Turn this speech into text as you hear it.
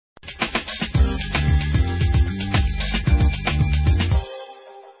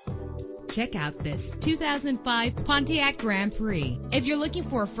Check out this 2005 Pontiac Grand Prix. If you're looking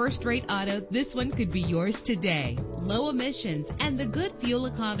for a first-rate auto, this one could be yours today. Low emissions and the good fuel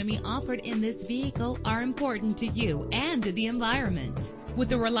economy offered in this vehicle are important to you and to the environment.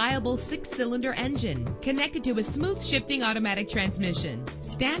 With a reliable 6-cylinder engine connected to a smooth shifting automatic transmission.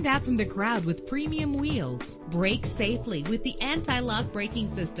 Stand out from the crowd with premium wheels. Brake safely with the anti-lock braking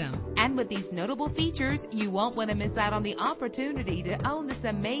system. And with these notable features, you won't want to miss out on the opportunity to own this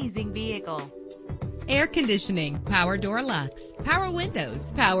amazing vehicle. Air conditioning, power door locks, power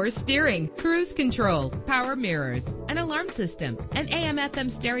windows, power steering, cruise control, power mirrors, an alarm system, an AM/FM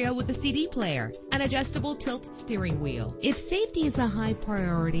stereo with a CD player, an adjustable tilt steering wheel. If safety is a high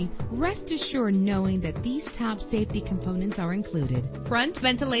priority, rest assured knowing that these top safety components are included. Front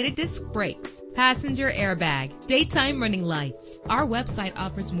ventilated disc brakes, passenger airbag, daytime running lights. Our website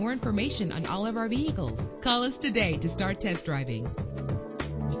offers more information on all of our vehicles. Call us today to start test driving.